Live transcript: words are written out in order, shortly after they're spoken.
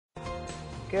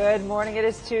Good morning. It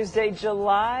is Tuesday,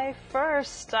 July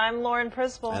 1st. I'm Lauren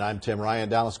Prisbel. And I'm Tim Ryan.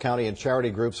 Dallas County and charity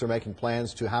groups are making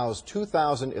plans to house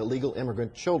 2,000 illegal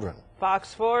immigrant children.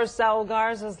 Fox 4's Saul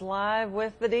Garza is live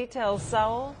with the details.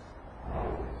 Saul?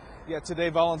 Yeah, today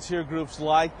volunteer groups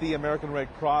like the American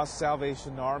Red Cross,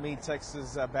 Salvation Army,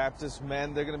 Texas Baptist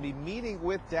Men, they're going to be meeting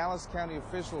with Dallas County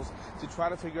officials to try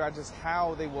to figure out just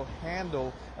how they will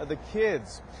handle the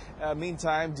kids.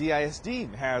 Meantime,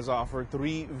 DISD has offered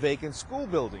 3 vacant school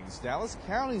buildings. Dallas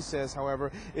County says, however,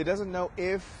 it doesn't know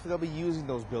if they'll be using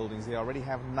those buildings. They already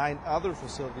have 9 other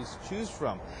facilities to choose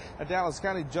from. A Dallas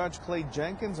County Judge Clay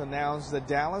Jenkins announced that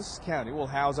Dallas County will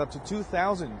house up to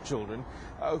 2,000 children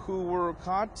who were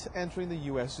caught entering the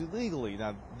U.S. illegally.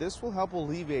 Now, this will help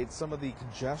alleviate some of the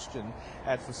congestion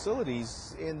at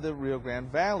facilities in the Rio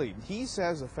Grande Valley. He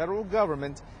says the federal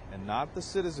government and not the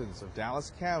citizens of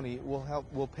Dallas County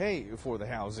will pay for the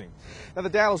housing. Now,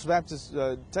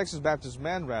 the Texas Baptist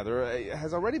Men,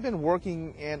 has already been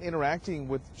working and interacting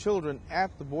with children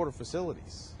at the border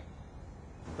facilities.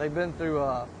 They've been through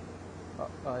a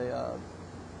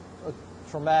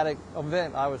traumatic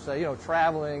event, I would say,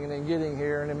 traveling and then getting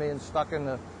here and then being stuck in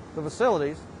the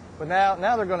facilities. But now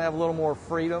they're going to have a little more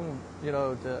freedom,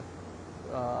 to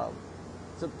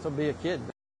be a kid.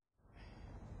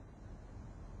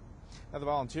 Now, the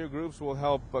volunteer groups will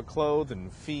help clothe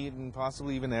and feed and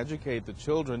possibly even educate the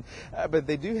children, but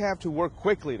they do have to work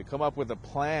quickly to come up with a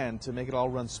plan to make it all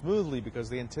run smoothly because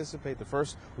they anticipate the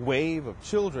first wave of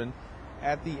children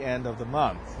at the end of the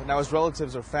month. Now, as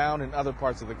relatives are found in other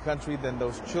parts of the country, then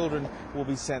those children will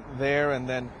be sent there, and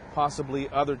then possibly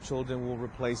other children will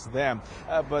replace them.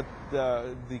 But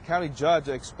the county judge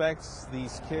expects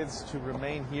these kids to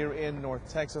remain here in North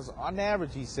Texas, on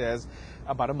average, he says,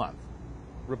 about a month.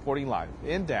 Reporting live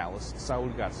in Dallas, Saul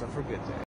Garza for Good Day.